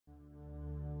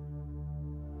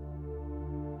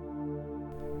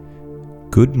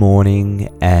Good morning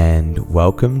and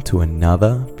welcome to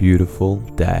another beautiful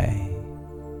day.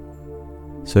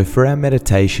 So for our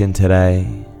meditation today,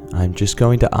 I'm just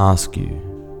going to ask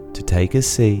you to take a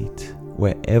seat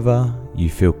wherever you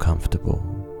feel comfortable.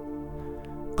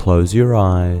 Close your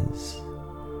eyes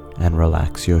and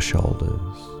relax your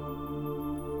shoulders.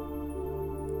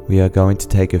 We are going to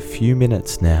take a few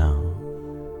minutes now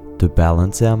to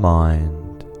balance our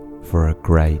mind for a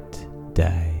great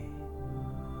day.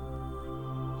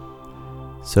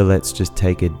 So let's just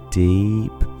take a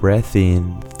deep breath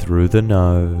in through the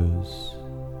nose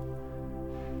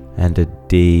and a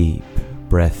deep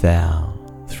breath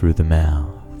out through the mouth.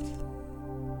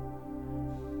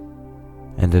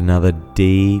 And another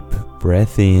deep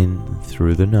breath in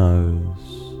through the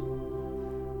nose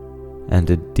and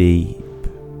a deep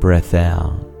breath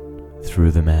out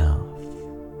through the mouth.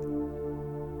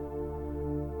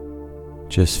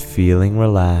 Just feeling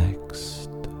relaxed,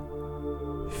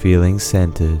 feeling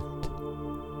centered,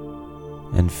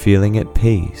 and feeling at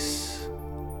peace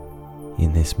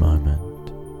in this moment.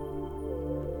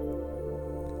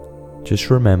 Just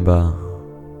remember,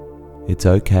 it's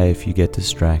okay if you get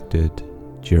distracted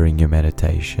during your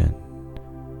meditation.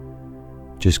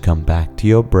 Just come back to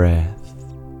your breath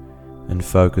and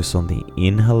focus on the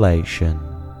inhalation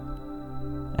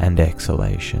and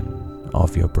exhalation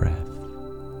of your breath.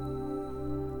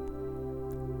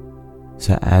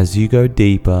 So as you go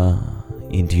deeper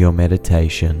into your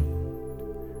meditation,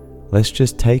 let's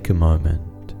just take a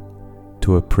moment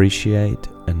to appreciate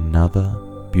another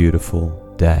beautiful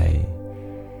day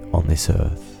on this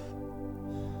earth.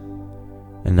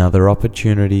 Another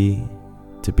opportunity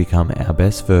to become our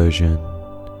best version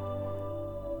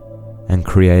and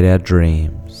create our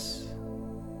dreams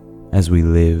as we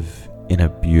live in a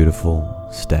beautiful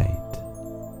state.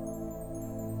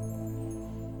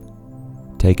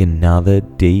 Take another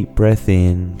deep breath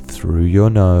in through your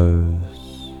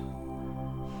nose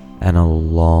and a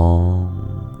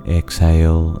long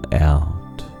exhale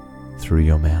out through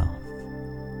your mouth.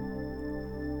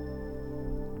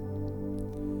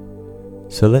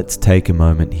 So let's take a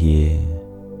moment here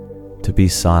to be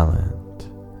silent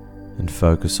and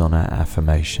focus on our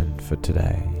affirmation for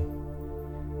today.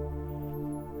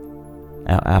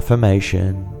 Our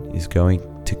affirmation is going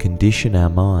to condition our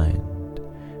mind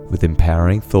with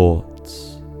empowering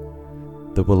thoughts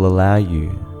that will allow you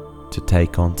to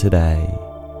take on today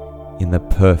in the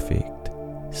perfect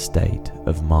state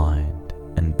of mind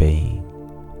and being,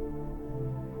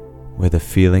 where the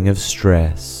feeling of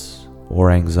stress or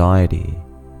anxiety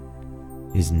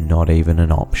is not even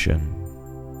an option.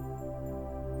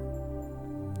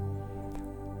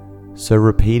 So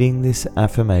repeating this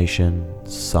affirmation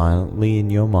silently in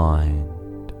your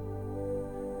mind,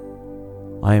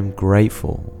 I am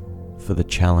grateful for the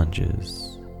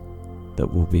challenges that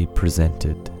will be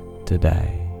presented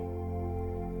today.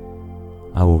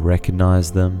 I will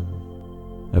recognize them,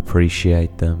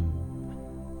 appreciate them,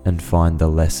 and find the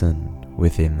lesson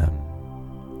within them.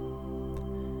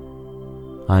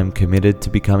 I am committed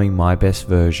to becoming my best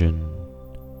version,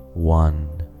 one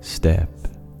step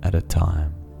at a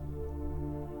time.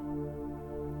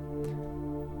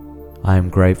 I am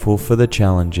grateful for the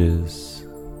challenges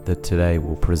that today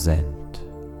will present.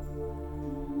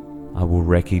 I will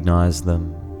recognize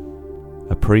them,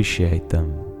 appreciate them,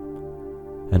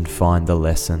 and find the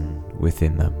lesson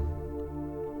within them.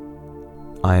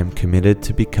 I am committed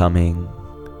to becoming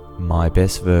my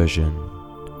best version,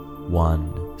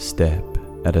 one step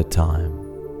at a time.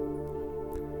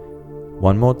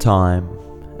 One more time,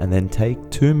 and then take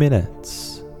 2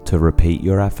 minutes to repeat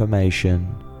your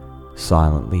affirmation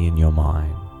silently in your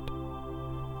mind.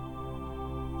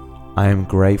 I am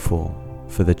grateful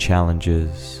for the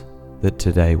challenges that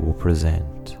today will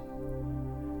present.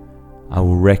 I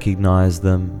will recognize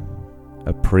them,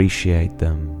 appreciate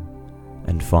them,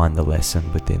 and find the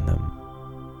lesson within them.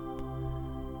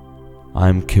 I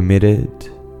am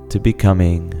committed to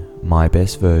becoming my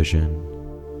best version,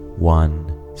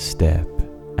 one step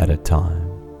at a time.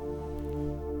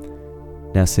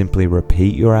 Now simply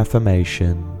repeat your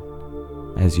affirmation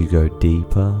as you go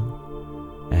deeper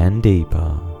and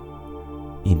deeper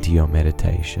into your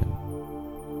meditation.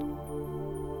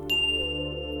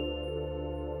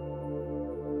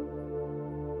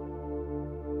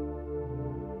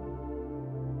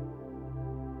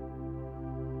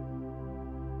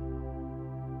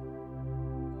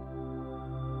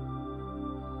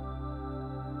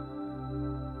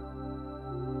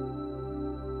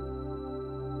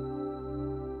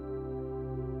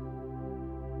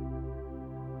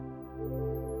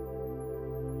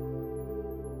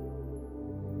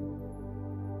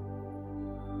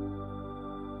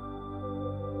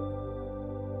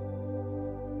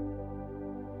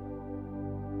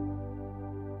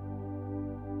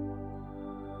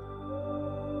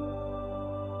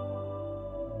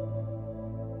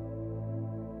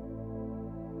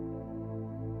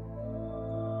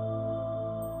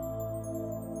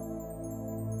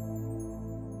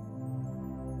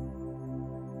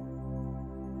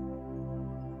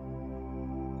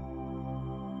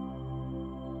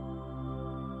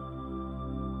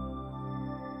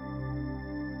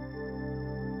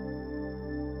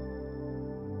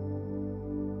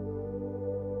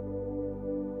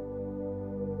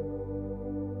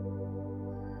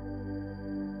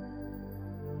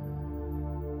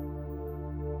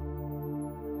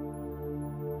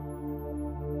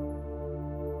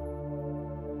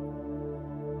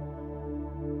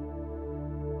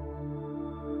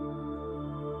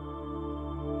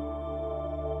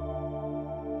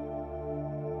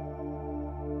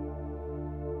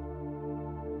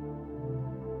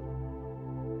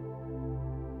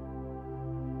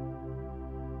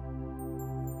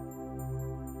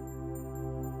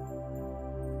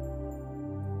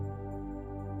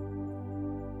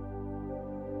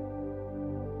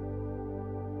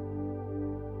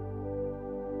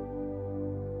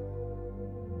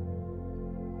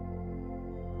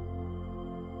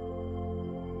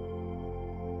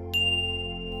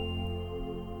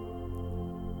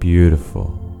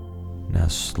 Beautiful. Now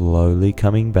slowly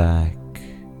coming back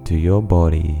to your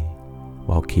body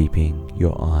while keeping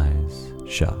your eyes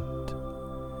shut.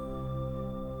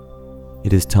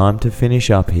 It is time to finish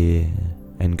up here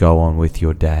and go on with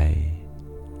your day.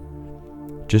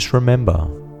 Just remember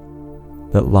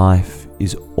that life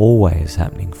is always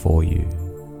happening for you,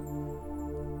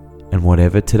 and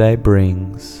whatever today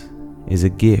brings is a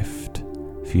gift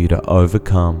for you to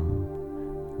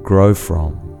overcome, grow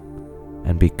from,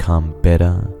 and become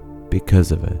better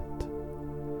because of it.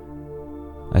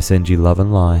 I send you love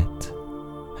and light.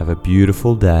 Have a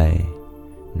beautiful day.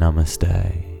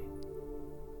 Namaste.